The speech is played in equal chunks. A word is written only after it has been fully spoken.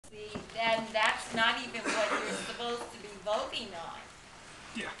See, then that's not even what you're supposed to be voting on.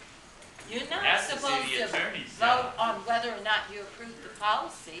 Yeah. You're not That's the supposed city to attorney's vote job. on whether or not you approve the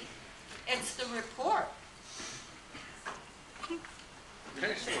policy. It's the report.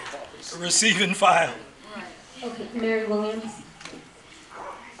 Receive and file. Okay, Mary Williams.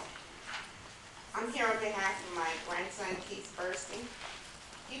 I'm here on behalf of my grandson, Keith Bursey.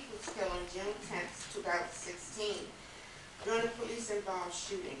 Keith was killed on June 10th, 2016, during a police-involved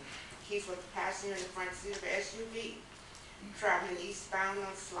shooting. Keith was a passenger in the front seat of an SUV, traveling eastbound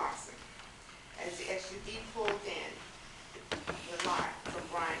on Slauson. As the SUV pulled in the lot from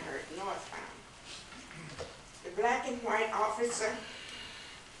Bryanhurst northbound, the black and white officer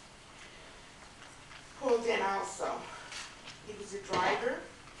pulled in also. He was a driver.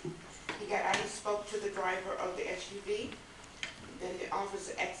 He got out and spoke to the driver of the SUV. Then the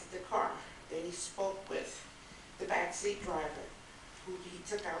officer exited the car. Then he spoke with the backseat driver, who he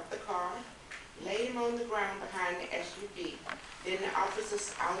took out the car, laid him on the ground behind the SUV. Then the officer,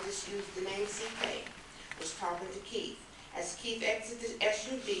 I'll just use the name CK, was talking to Keith. As Keith exited the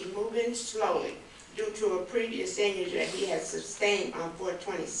SUV, moving slowly due to a previous injury that he had sustained on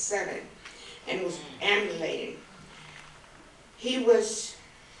 427 and was ambulating. He was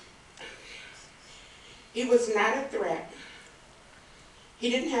not a threat. He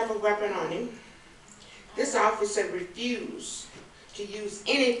didn't have a weapon on him. This officer refused to use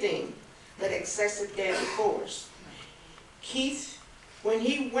anything but excessive deadly force. Keith, when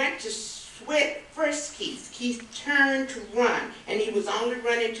he went to frisk Keith turned to run, and he was only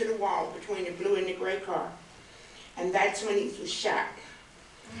running to the wall between the blue and the gray car. And that's when he was shot.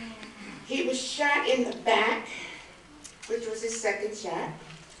 He was shot in the back, which was his second shot.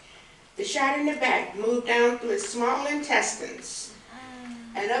 The shot in the back moved down through his small intestines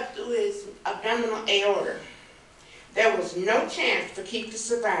and up through his abdominal aorta. There was no chance for Keith to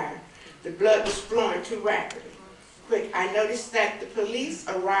survive. The blood was flowing too rapidly. Quick, I noticed that the police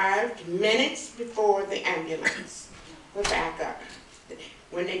arrived minutes before the ambulance for backup.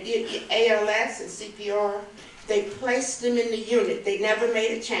 When they did ALS and CPR, they placed him in the unit. They never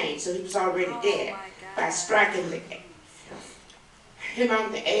made a change, so he was already dead by striking him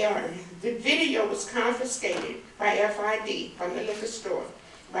on the aorta. The video was confiscated by FID from the liquor store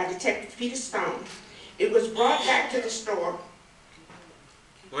by Detective Peter Stone. It was brought back to the store.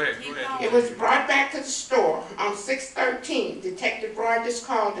 Go ahead. It was brought back to the store on 6/13. Detective Rogers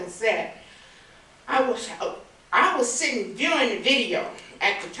called and said, I was sitting viewing the video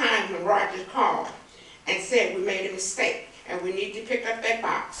at the time when Rogers called and said we made a mistake and we need to pick up that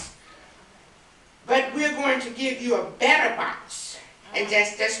box. But we're going to give you a better box. And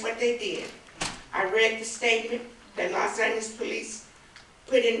that's what they did. I read the statement that Los Angeles Police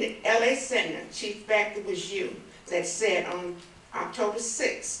put in the LA Center, Chief Baxter was you, that said on October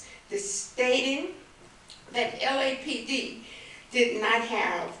 6th, stating that LAPD did not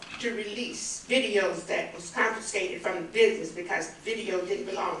have to release videos that was confiscated from the business because the video didn't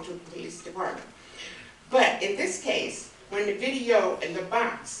belong to the police department. But in this case, when the video in the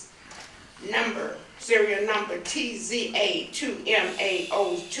box serial number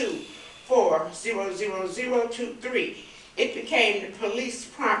TZA2MAO24000023, it became the police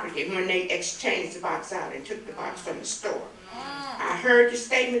property when they exchanged the box out and took the box from the store. I heard the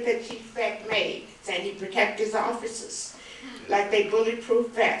statement that Chief Beck made, saying he protected his officers like they bulletproof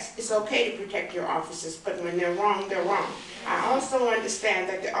vests. It's okay to protect your officers, but when they're wrong, they're wrong. I also understand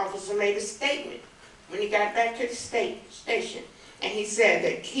that the officer made a statement when he got back to the station, and he said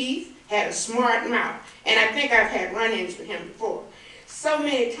that Keith had a smart mouth, and I think I've had run-ins with him before. So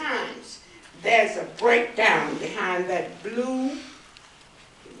many times, there's a breakdown behind that blue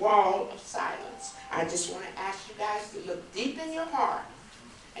wall of silence. I just want to ask you guys to look deep in your heart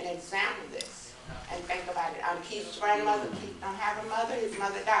and examine this and think about it. I'm Keith's grandmother. Keith don't have a mother. His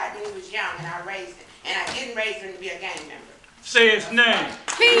mother died when he was young, and I raised him. And I didn't raise him to be a gang member. Say his name.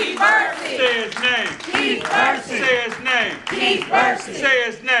 Keith Bursey. Say his name. Keith Bursey. Say his name. Keith Bursey. Say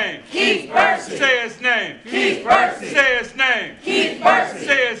his name. Keith Bursey. Say his name. Keith Bursey. Say his name. Keith Bursey.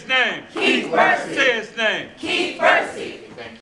 Say his name. Keith Bursey. Say